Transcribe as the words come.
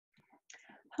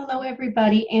Hello,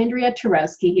 everybody. Andrea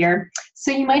Turowski here.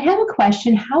 So you might have a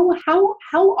question, how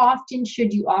often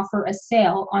should you offer a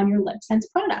sale on your LipSense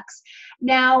products?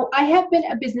 Now, I have been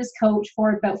a business coach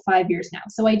for about 5 years now,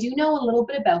 so I do know a little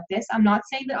bit about this. I'm not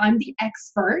saying that I'm the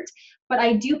expert, but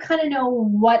I do kind of know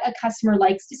what a customer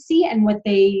likes to see and what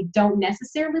they don't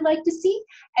necessarily like to see,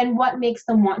 and what makes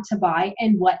them want to buy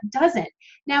and what doesn't.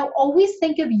 Now, always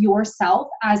think of yourself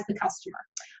as the customer.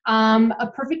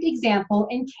 A perfect example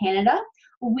in Canada,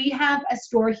 we have a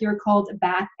store here called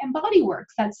Bath and Body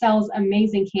Works that sells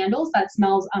amazing candles, that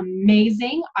smells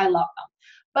amazing. I love them.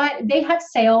 But they have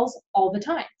sales all the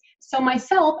time. So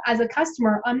myself as a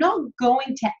customer, I'm not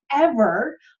going to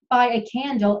ever buy a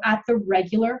candle at the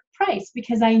regular price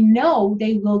because I know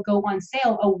they will go on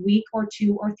sale a week or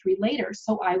 2 or 3 later.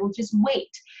 So I will just wait.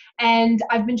 And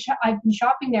I've been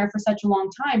shopping there for such a long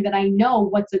time that I know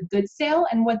what's a good sale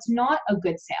and what's not a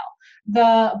good sale.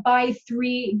 The buy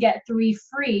three, get three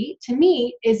free, to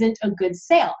me, isn't a good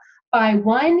sale. Buy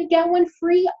one, get one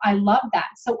free, I love that.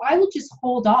 So I will just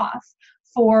hold off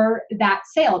for that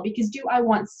sale because do I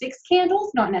want 6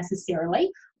 candles? Not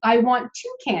necessarily. I want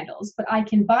 2 candles, but I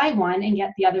can buy one and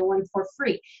get the other one for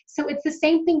free. So it's the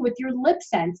same thing with your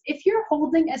LipSense. If you're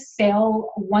holding a sale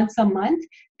once a month,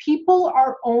 people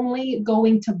are only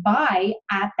going to buy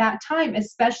at that time,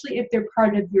 especially if they're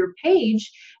part of your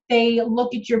page. They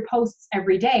look at your posts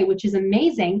every day, which is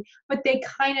amazing, but they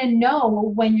kind of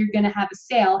know when you're going to have a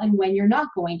sale and when you're not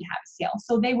going to have a sale.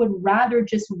 So they would rather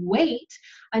just wait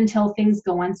until things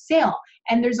go on sale.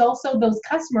 And there's also those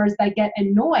customers that get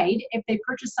annoyed if they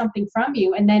purchase something from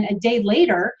you and then a day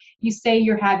later you say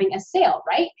you're having a sale,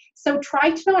 right? So try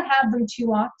to not have them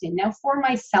too often. Now for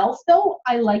myself though,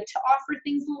 I like to offer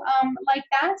things like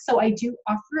that. So I do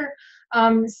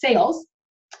offer sales,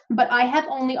 but I have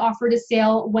only offered a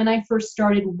sale when I first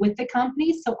started with the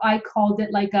company. So I called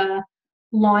it like a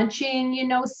launching,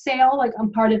 sale. Like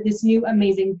I'm part of this new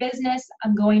amazing business.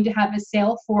 I'm going to have a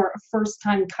sale for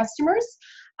first-time customers.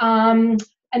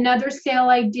 Another sale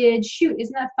I did, shoot,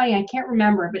 isn't that funny? I can't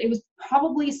remember, but it was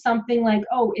probably something like,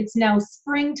 oh, it's now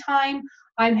springtime.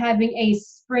 I'm having a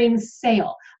spring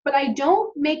sale. But I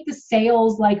don't make the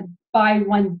sales like buy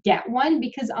one, get one,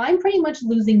 because I'm pretty much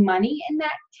losing money in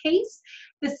that case.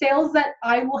 The sales that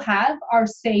I will have are,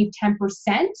 say,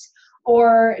 10%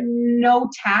 or no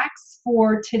tax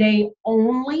for today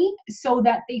only, so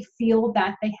that they feel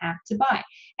that they have to buy.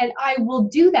 And I will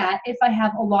do that if I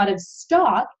have a lot of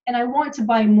stock and I want to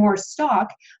buy more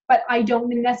stock, but I don't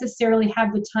necessarily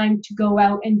have the time to go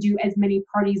out and do as many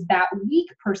parties that week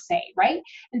per se, right?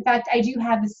 In fact, I do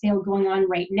have a sale going on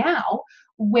right now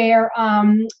where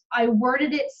I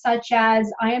worded it such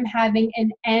as I am having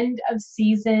an end of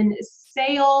season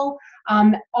sale.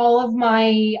 All of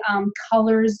my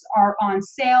colors are on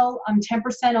sale,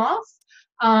 10% off,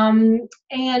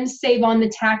 and save on the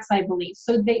tax, I believe.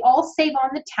 So they all save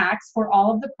on the tax for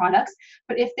all of the products,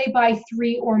 but if they buy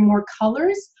 3 or more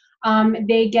colors,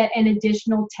 they get an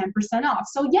additional 10% off.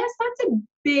 So yes, that's a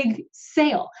big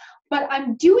sale. But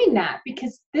I'm doing that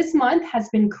because this month has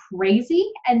been crazy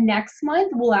and next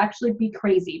month will actually be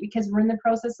crazy because we're in the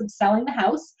process of selling the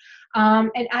house.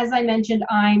 And as I mentioned,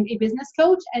 I'm a business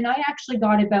coach and I actually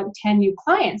got about 10 new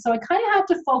clients. So I kind of have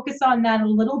to focus on that a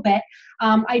little bit.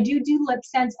 I do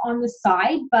LipSense on the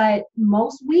side, but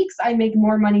most weeks I make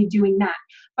more money doing that.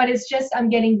 But it's just I'm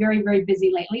getting very, very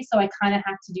busy lately, so I kind of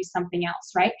have to do something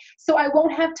else, right? So I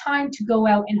won't have time to go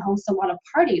out and host a lot of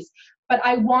parties. But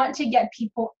I want to get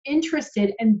people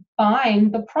interested in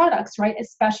buying the products, right?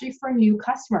 Especially for new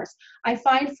customers. I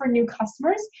find for new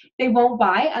customers, they won't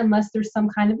buy unless there's some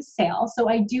kind of a sale. So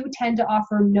I do tend to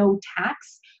offer no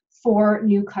tax for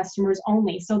new customers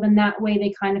only. So then that way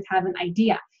they kind of have an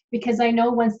idea because I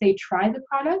know once they try the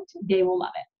product, they will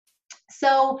love it.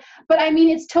 So, but I mean,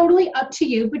 it's totally up to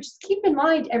you, but just keep in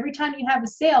mind, every time you have a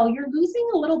sale, you're losing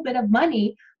a little bit of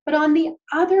money. But on the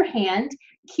other hand,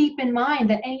 keep in mind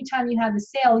that anytime you have a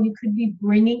sale, you could be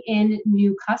bringing in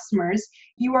new customers.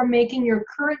 You are making your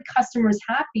current customers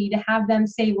happy to have them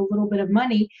save a little bit of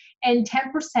money. And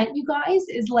 10%, you guys,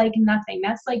 is like nothing.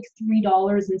 That's like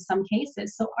 $3 in some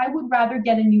cases. So I would rather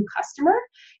get a new customer,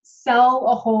 sell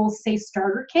a whole, say,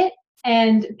 starter kit,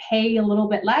 and pay a little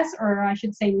bit less, or I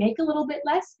should say make a little bit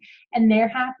less, and they're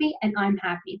happy and I'm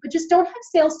happy. But just don't have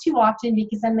sales too often,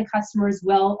 because then the customers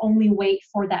will only wait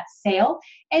for that sale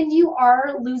and you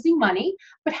are losing money.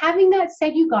 But having that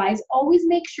said, you guys, always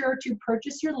make sure to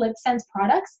purchase your LipSense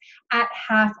products at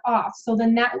half off. So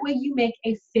then that way you make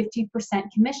a 50%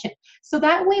 commission. So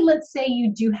that way, let's say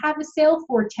you do have a sale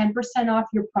for 10% off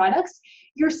your products,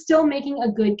 you're still making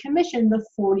a good commission, the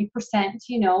 40%,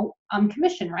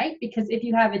 commission, right? Because if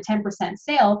you have a 10%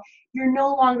 sale, you're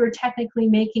no longer technically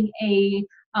making a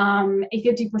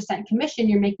 50% commission,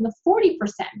 you're making a 40%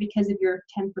 because of your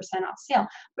 10% off sale.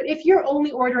 But if you're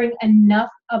only ordering enough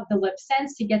of the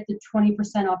LipSense to get the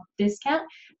 20% off discount,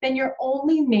 then you're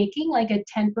only making like a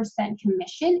 10%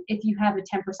 commission if you have a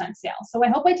 10% sale. So I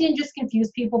hope I didn't just confuse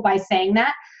people by saying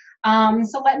that.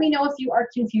 So let me know if you are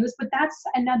confused, but that's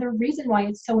another reason why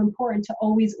it's so important to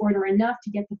always order enough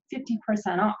to get the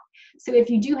 50% off. So if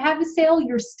you do have a sale,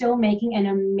 you're still making an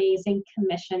amazing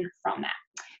commission from that.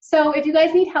 So if you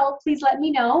guys need help, please let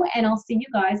me know, and I'll see you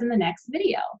guys in the next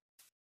video.